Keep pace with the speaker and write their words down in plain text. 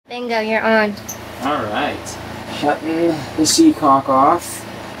Bingo, you're on. Alright. Shutting the sea caulk off.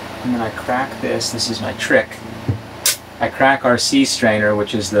 And then I crack this. This is my trick. I crack our sea strainer,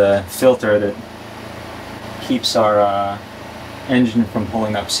 which is the filter that keeps our engine from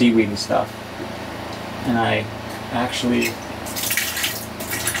pulling up seaweed and stuff. And I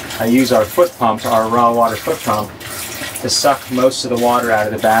use our foot pump, our raw water foot pump, to suck most of the water out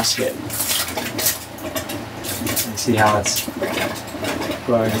of the basket. You see how it's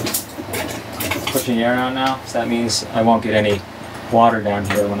going, pushing air out now? So that means I won't get any water down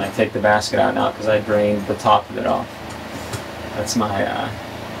here when I take the basket out now because I drained the top of it off. That's my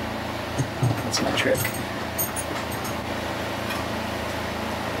trick.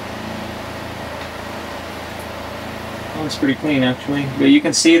 Oh, it's pretty clean actually. But you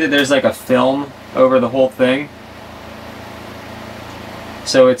can see that there's like a film over the whole thing.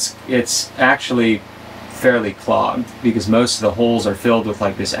 So it's actually fairly clogged because most of the holes are filled with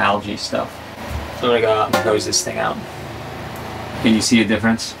like this algae stuff. So I'm gonna go out and hose this thing out. Can you see a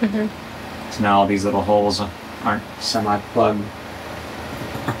difference? Mm-hmm. So now all these little holes aren't semi-plugged.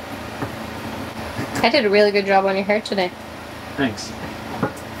 I did a really good job on your hair today. Thanks.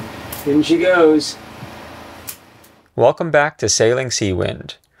 In she goes. Welcome back to Sailing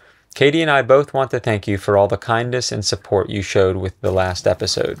Seawind. Katy and I both want to thank you for all the kindness and support you showed with the last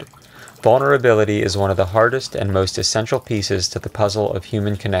episode. Vulnerability is one of the hardest and most essential pieces to the puzzle of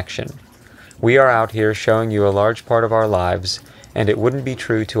human connection. We are out here showing you a large part of our lives, and it wouldn't be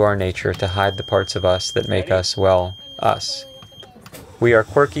true to our nature to hide the parts of us that make us, well, us. We are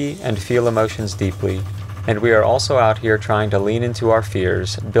quirky and feel emotions deeply, and we are also out here trying to lean into our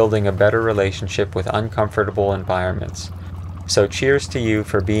fears, building a better relationship with uncomfortable environments. So cheers to you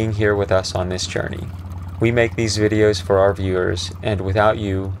for being here with us on this journey. We make these videos for our viewers, and without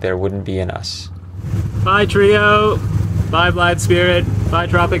you, there wouldn't be an us. Bye Trio! Bye Blithe Spirit! Bye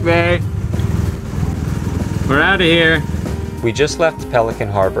Tropic Bay! We're out of here! We just left Pelican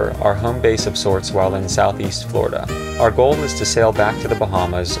Harbor, our home base of sorts while in southeast Florida. Our goal is to sail back to the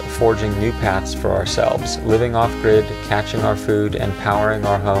Bahamas, forging new paths for ourselves, living off-grid, catching our food, and powering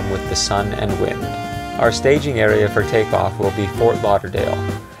our home with the sun and wind. Our staging area for takeoff will be Fort Lauderdale.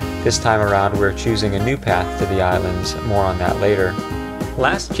 This time around we're choosing a new path to the islands, more on that later.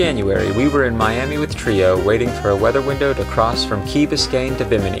 Last January we were in Miami with Trio waiting for a weather window to cross from Key Biscayne to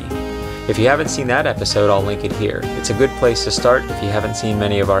Bimini. If you haven't seen that episode, I'll link it here. It's a good place to start if you haven't seen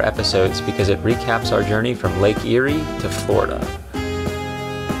many of our episodes because it recaps our journey from Lake Erie to Florida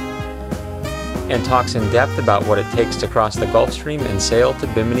and talks in depth about what it takes to cross the Gulf Stream and sail to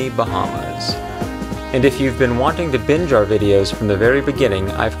Bimini, Bahamas. And if you've been wanting to binge our videos from the very beginning,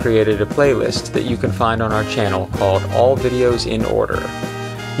 I've created a playlist that you can find on our channel called All Videos in Order.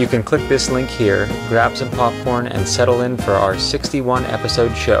 You can click this link here, grab some popcorn, and settle in for our 61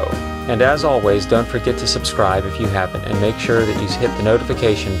 episode show. And as always, don't forget to subscribe if you haven't, and make sure that you hit the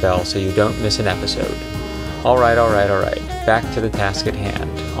notification bell so you don't miss an episode. Alright, back to the task at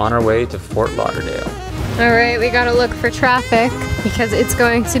hand, on our way to Fort Lauderdale. Alright, we gotta look for traffic because it's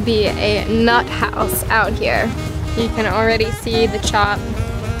going to be a nut house out here. You can already see the chop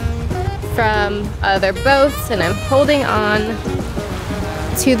from other boats, and I'm holding on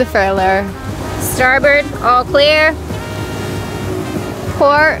to the furler. Starboard, all clear.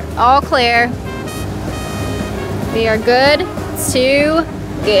 Port, all clear. We are good to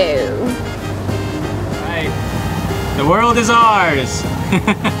go. Alright, the world is ours.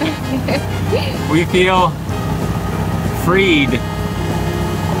 We feel freed.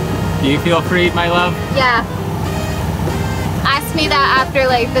 Do you feel freed, my love? Yeah. Ask me that after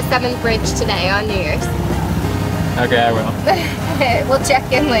like the 7th bridge today on New Year's. Okay, I will. We'll check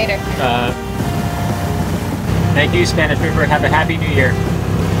in later. Thank you, Spanish River. Have a happy New Year.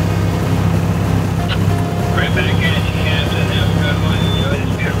 Right back at you, Kansas. Have a good one. Enjoy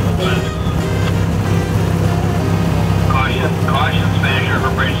this beautiful weather. Caution, Spanish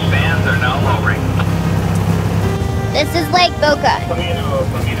River Bridge spans are now lowering. This is Lake Boca.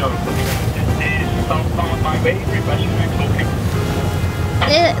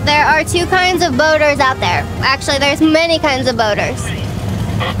 There are 2 kinds of boaters out there. Actually, there's many kinds of boaters.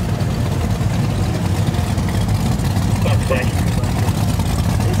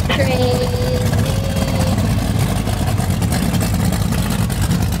 Crazy.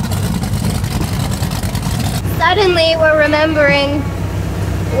 Suddenly, we're remembering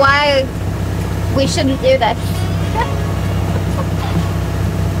why we shouldn't do this.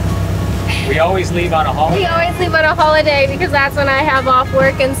 We always leave on a holiday. We always leave on a holiday because that's when I have off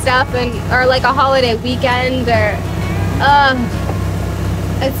work and stuff, and or like a holiday weekend, or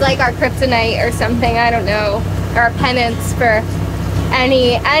it's like our kryptonite or something. I don't know, or a penance for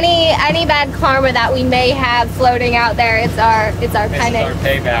any bad karma that we may have floating out there. It's our kind of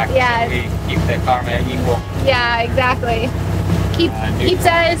payback. Yeah. We keep the karma equal. Yeah, exactly. Keeps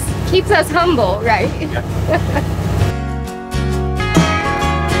us humble, right? Yep.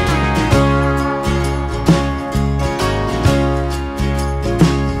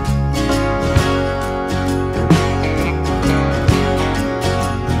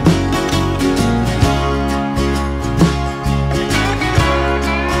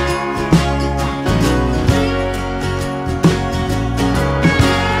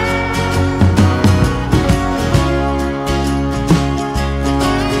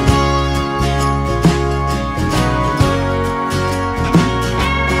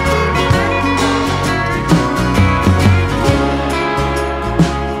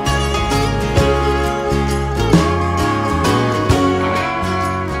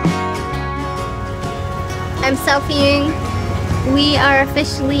 I'm selfieing. We are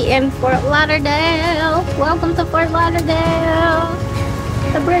officially in Fort Lauderdale. Welcome to Fort Lauderdale.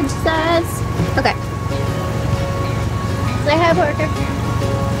 The bridge says. Okay. Say hi, Parker.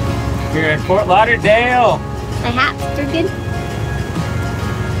 We're in Fort Lauderdale. My hat's crooked.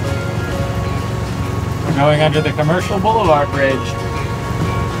 We're going under the Commercial Boulevard Bridge.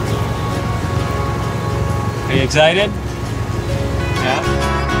 Are you excited? Yeah.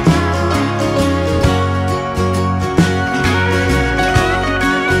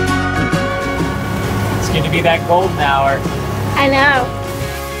 It's going to be that golden hour. I know.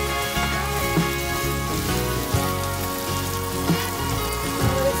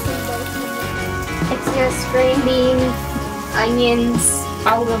 It's just green beans, onions,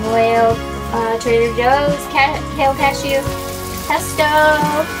 olive oil, Trader Joe's, kale cashew, pesto,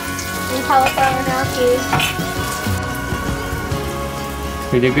 and cauliflower gnocchi.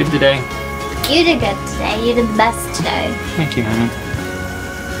 We did good today. You did good today. You did the best today. Thank you, honey.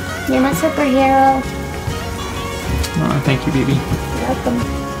 You're my superhero. Oh, thank you, baby. You're welcome.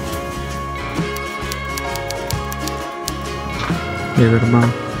 Hey, little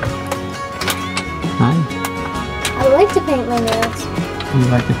mom. Hi. I would like to paint my nails. You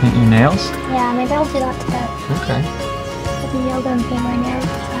like to paint your nails? Yeah, maybe I'll do that today. Okay. If you yell and paint my nails,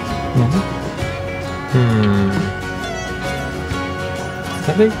 it's fine. I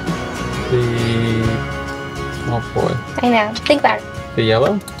think oh boy. I know. Think about it. The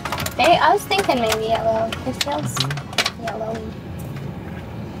yellow? Maybe, I was thinking maybe yellow. It feels yellow.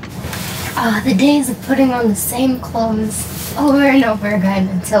 The days of putting on the same clothes over and over again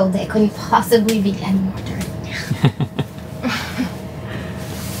until they couldn't possibly be any more dirty.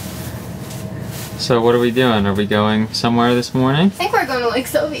 So what are we doing? Are we going somewhere this morning? I think we're going to Lake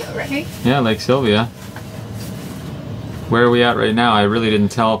Sylvia, right? Yeah, Lake Sylvia. Where are we at right now? I really didn't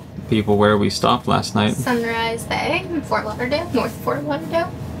tell people where we stopped last night. Sunrise Bay in Fort Lauderdale, North Fort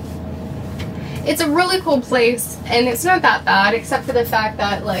Lauderdale. It's a really cool place, and it's not that bad, except for the fact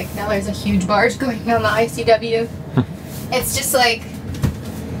that, like, now there's a huge barge going down the ICW. It's just like,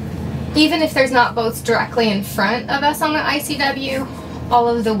 even if there's not boats directly in front of us on the ICW, all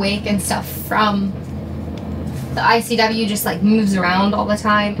of the wake and stuff from the ICW just like moves around all the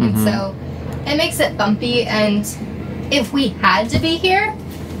time, and so it makes it bumpy. And if we had to be here,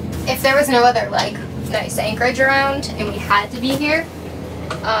 if there was no other like nice anchorage around and we had to be here,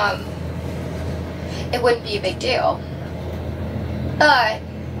 it wouldn't be a big deal. But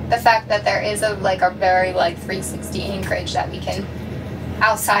the fact that there is a like a very like 360 anchorage that we can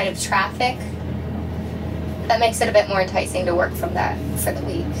outside of traffic, that makes it a bit more enticing to work from that for the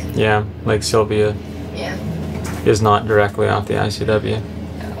week. Yeah, Lake Sylvia Yeah. is not directly off the ICW.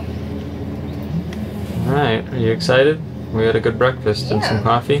 No. Alright, are you excited? We had a good breakfast and some Yeah.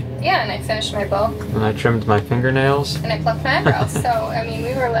 coffee, Yeah, and I finished my book and I trimmed my fingernails. and I plucked my eyebrows. So I mean,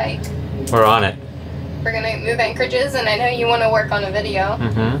 we were like, We're on it. we're gonna move anchorages, and I know you want to work on a video,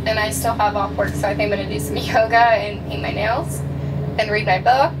 Mm-hmm. and I still have off work, so I think I'm gonna do some yoga and paint my nails and read my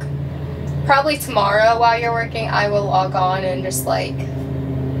book. Probably tomorrow while you're working, I will log on and just like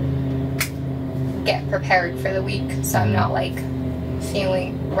get prepared for the week, so I'm not like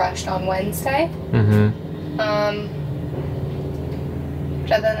feeling rushed on Wednesday. Mm-hmm.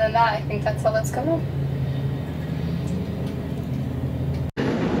 But other than that, I think that's all that's going on.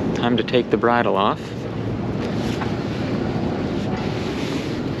 Time to take the bridle off.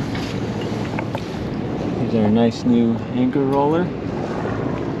 Here's our nice new anchor roller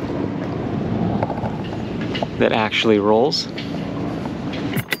that actually rolls.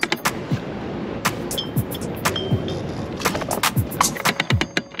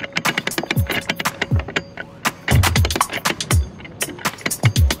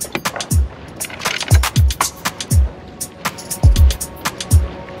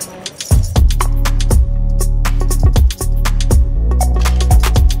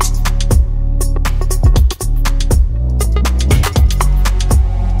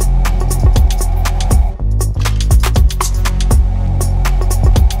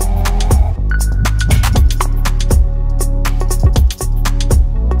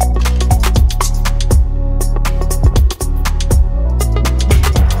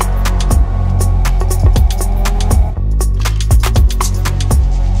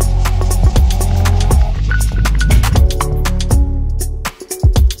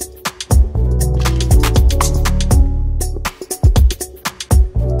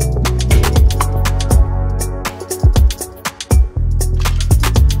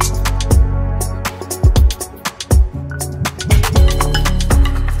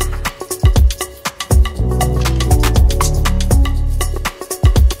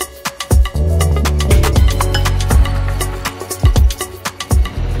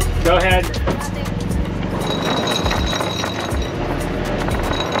 Go ahead.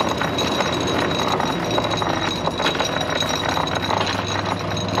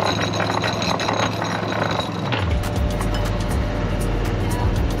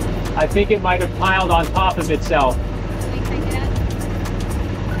 I think it might have piled on top of itself.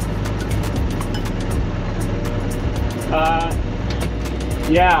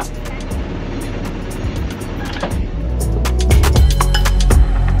 Yeah.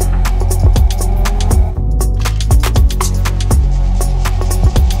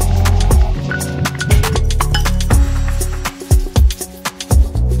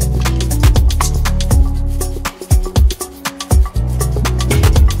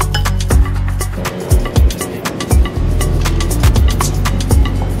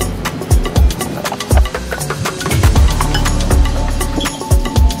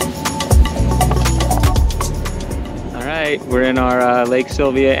 We're in our Lake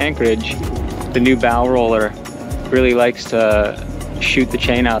Sylvia anchorage. The new bow roller really likes to shoot the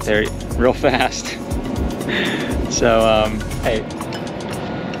chain out there real fast. So hey,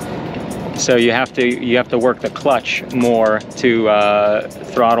 so you have to work the clutch more to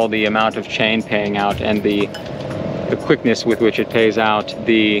throttle the amount of chain paying out and the quickness with which it pays out.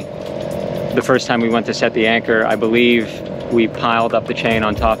 The first time we went to set the anchor, I believe we piled up the chain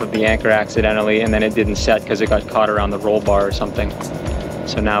on top of the anchor accidentally, and then it didn't set because it got caught around the roll bar or something.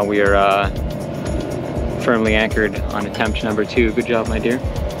 So now we are firmly anchored on attempt number 2. Good job, my dear.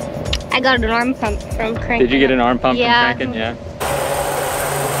 I got an arm pump from cranking. Did you get an arm pump from Yeah. cranking? Yeah.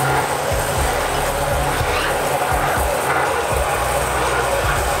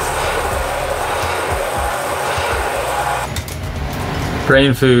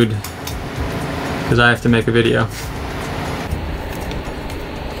 Brain food, because I have to make a video.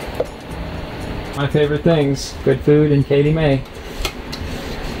 My favorite things, good food and Katy May.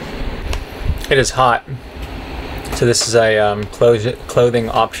 It is hot, so this is a clothing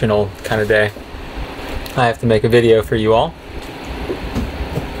optional kind of day. I have to make a video for you all.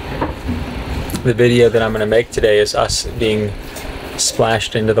 The video that I'm going to make today is us being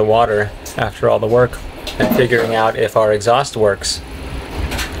splashed into the water after all the work and figuring out if our exhaust works.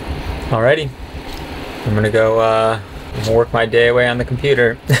 Alrighty, I'm going to go work my day away on the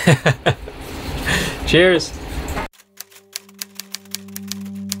computer. Cheers!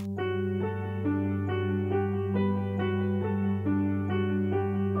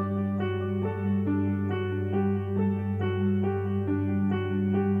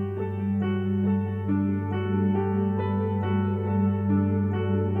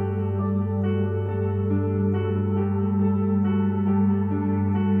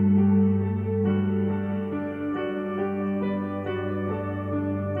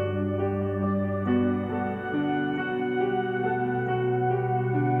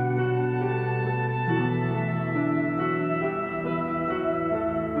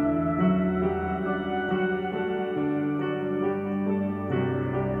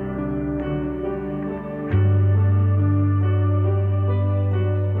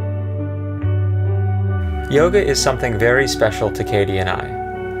 Yoga is something very special to Katy and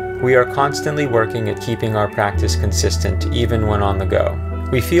I. We are constantly working at keeping our practice consistent even when on the go.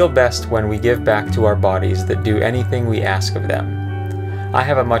 We feel best when we give back to our bodies that do anything we ask of them. I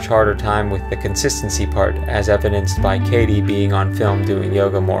have a much harder time with the consistency part, as evidenced by Katy being on film doing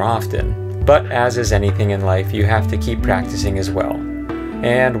yoga more often. But as is anything in life, you have to keep practicing as well.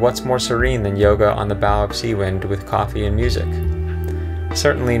 And what's more serene than yoga on the bow of Seawind with coffee and music?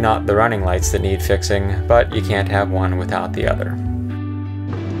 Certainly not the running lights that need fixing, but you can't have one without the other.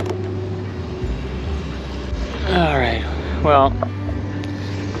 Alright, well,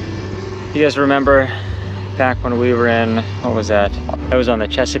 you guys remember back when we were in, what was that? That was on the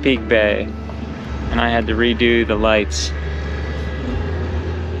Chesapeake Bay, and I had to redo the lights.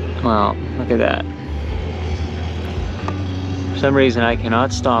 Well, look at that. For some reason I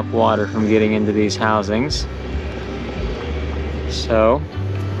cannot stop water from getting into these housings. So,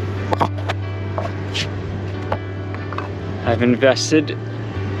 I've invested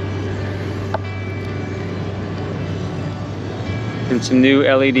in some new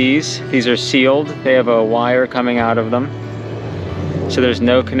LEDs. These are sealed. They have a wire coming out of them. So there's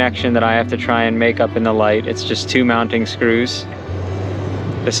no connection that I have to try and make up in the light. It's just 2 mounting screws.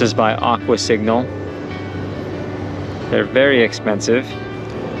 This is by Aqua Signal. They're very expensive,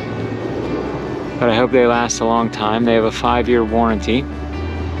 but I hope they last a long time. They have a 5-year warranty.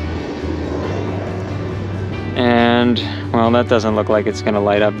 And, well, that doesn't look like it's gonna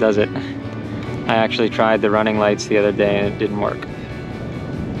light up, does it? I actually tried the running lights the other day and it didn't work.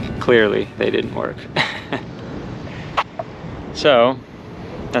 Clearly, they didn't work. So,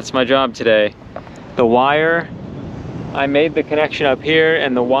 That's my job today. The wire, I made the connection up here,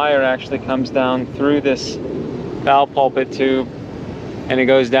 and the wire actually comes down through this bow pulpit tube, and it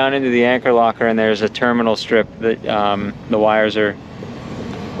goes down into the anchor locker, and there's a terminal strip that the wires are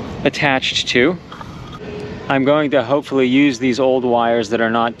attached to. I'm going to hopefully use these old wires that are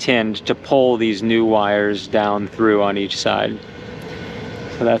not tinned to pull these new wires down through on each side.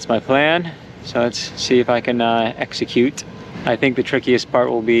 So that's my plan. So let's see if I can execute. I think the trickiest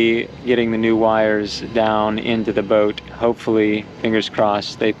part will be getting the new wires down into the boat. Hopefully, fingers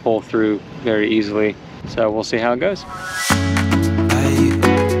crossed, they pull through very easily. So we'll see how it goes.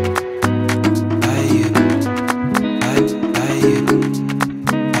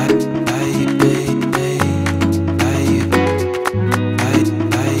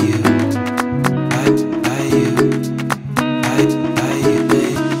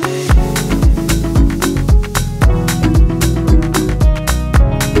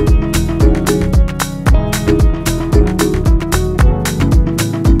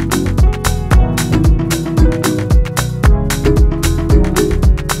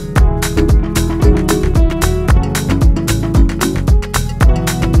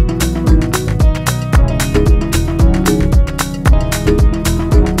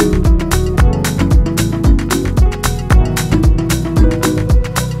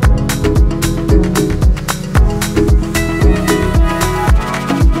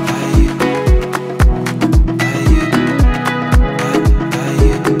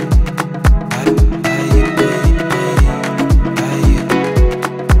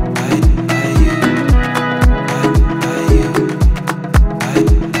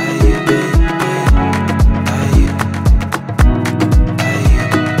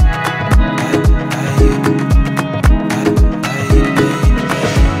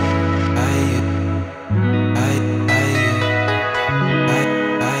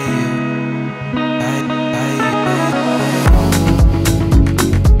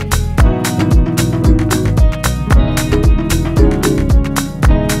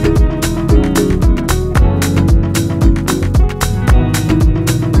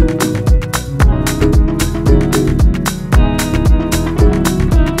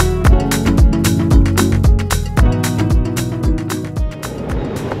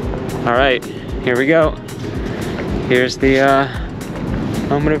 All right, here we go. Here's the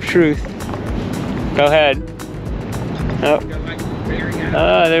moment of truth. Go ahead. Oh,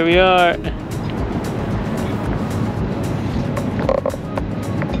 there we are.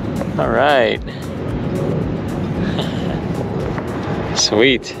 All right.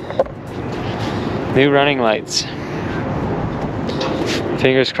 Sweet. New running lights.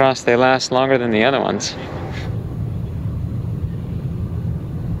 Fingers crossed they last longer than the other ones.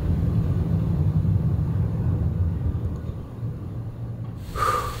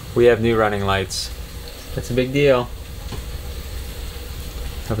 We have new running lights. That's a big deal.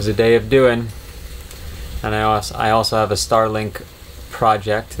 That was a day of doing. And I also have a Starlink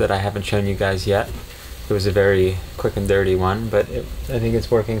project that I haven't shown you guys yet. It was a very quick and dirty one, but I think it's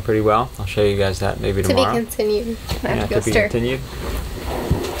working pretty well. I'll show you guys that maybe tomorrow. To be continued. I have to go to be stir. continued.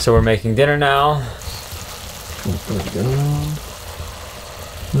 So we're making dinner now.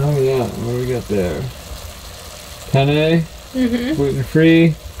 Oh yeah, what do we got there? Penne,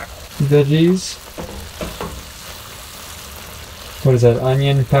 gluten-free, veggies. What is that?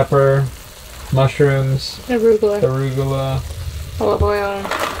 Onion, pepper, mushrooms, arugula, olive oil.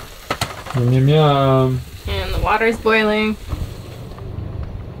 Yum yum yum. And the water's boiling.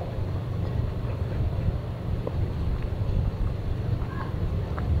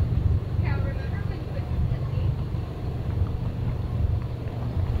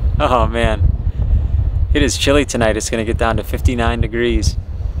 Oh man, it is chilly tonight. It's going to get down to 59 degrees.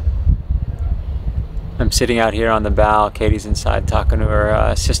 I'm sitting out here on the bow. Katie's inside talking to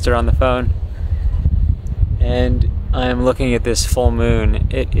her sister on the phone. And I am looking at this full moon.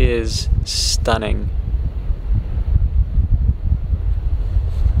 It is stunning.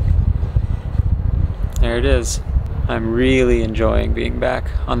 There it is. I'm really enjoying being back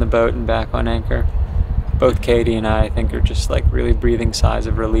on the boat and back on anchor. Both Katie and I think are just like really breathing sighs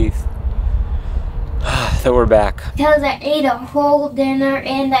of relief that we're back. Because I ate a whole dinner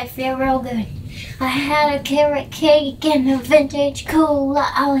and I feel real good. I had a carrot cake and a vintage cola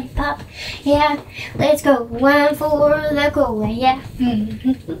lollipop. Yeah, let's go. One for the cola, yeah.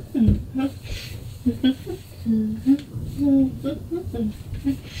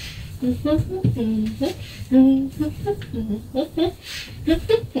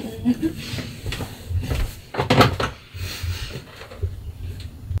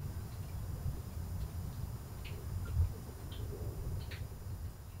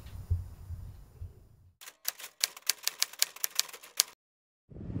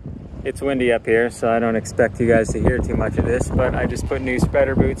 It's windy up here, so I don't expect you guys to hear too much of this, but I just put new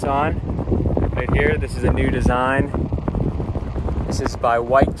spreader boots on. Right here, this is a new design. This is by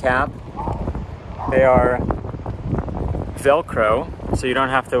Whitecap. They are Velcro, so you don't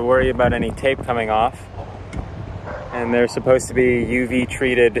have to worry about any tape coming off. And they're supposed to be UV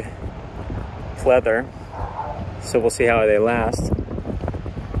treated pleather, so we'll see how they last.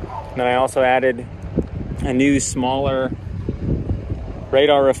 Then I also added a new smaller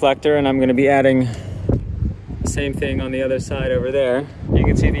radar reflector, and I'm going to be adding the same thing on the other side over there. You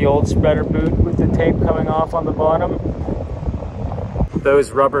can see the old spreader boot with the tape coming off on the bottom.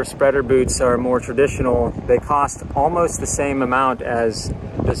 Those rubber spreader boots are more traditional. They cost almost the same amount as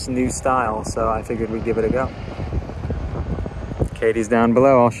this new style, so I figured we'd give it a go. Katy's down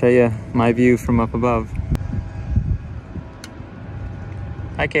below. I'll show you my view from up above.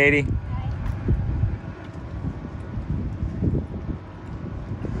 Hi, Katy.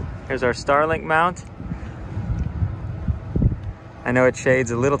 Here's our Starlink mount. I know it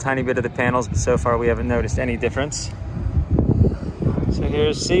shades a little tiny bit of the panels, but so far we haven't noticed any difference. So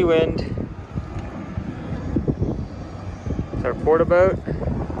here's Seawind. It's our porta boat.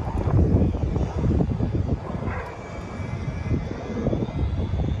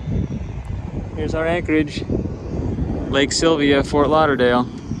 Here's our anchorage, Lake Sylvia, Fort Lauderdale.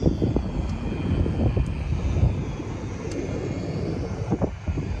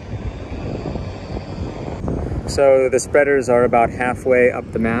 So the spreaders are about halfway up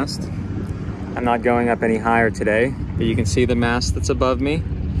the mast. I'm not going up any higher today, but you can see the mast that's above me.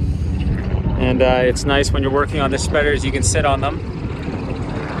 And it's nice when you're working on the spreaders, you can sit on them.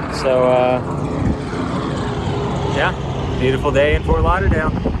 So yeah, beautiful day in Fort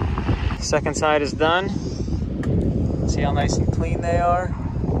Lauderdale. Second side is done. See how nice and clean they are.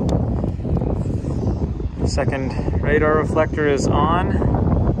 Second radar reflector is on.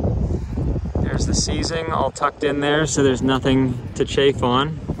 There's the seizing all tucked in there, so there's nothing to chafe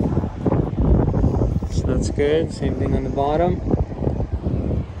on. So that's good. Same thing on the bottom.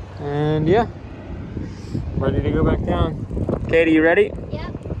 And yeah, ready to go back down. Katy, you ready?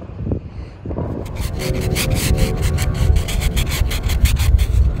 Yep.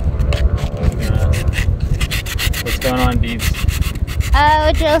 What's going on, Deeds?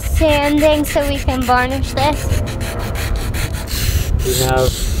 Oh, just sanding so we can varnish this. We have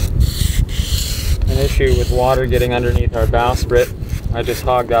an issue with water getting underneath our bowsprit. I just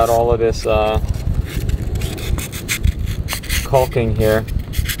hogged out all of this caulking here.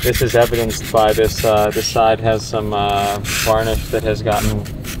 This is evidenced by this. This side has some varnish that has gotten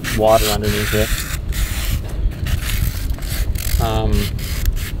water underneath it.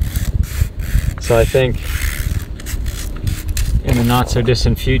 So I think in the not so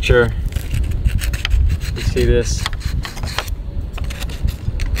distant future, you see this.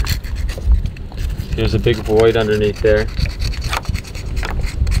 There's a big void underneath there.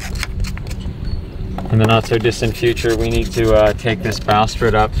 In the not so distant future, we need to take this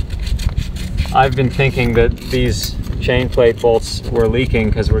bowsprit up. I've been thinking that these chain plate bolts were leaking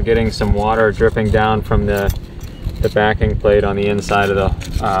because we're getting some water dripping down from the backing plate on the inside of the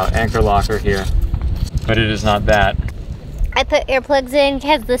anchor locker here. But it is not that. I put earplugs in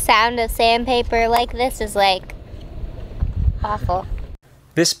because the sound of sandpaper like this is like awful.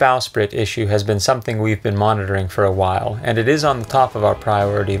 This bowsprit issue has been something we've been monitoring for a while, and it is on the top of our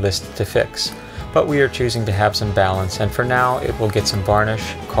priority list to fix. But we are choosing to have some balance, and for now it will get some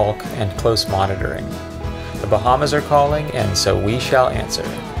varnish, caulk, and close monitoring. The Bahamas are calling, and so we shall answer.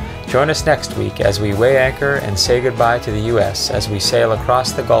 Join us next week as we weigh anchor and say goodbye to the US as we sail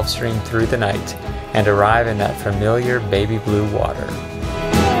across the Gulf Stream through the night and arrive in that familiar baby blue water.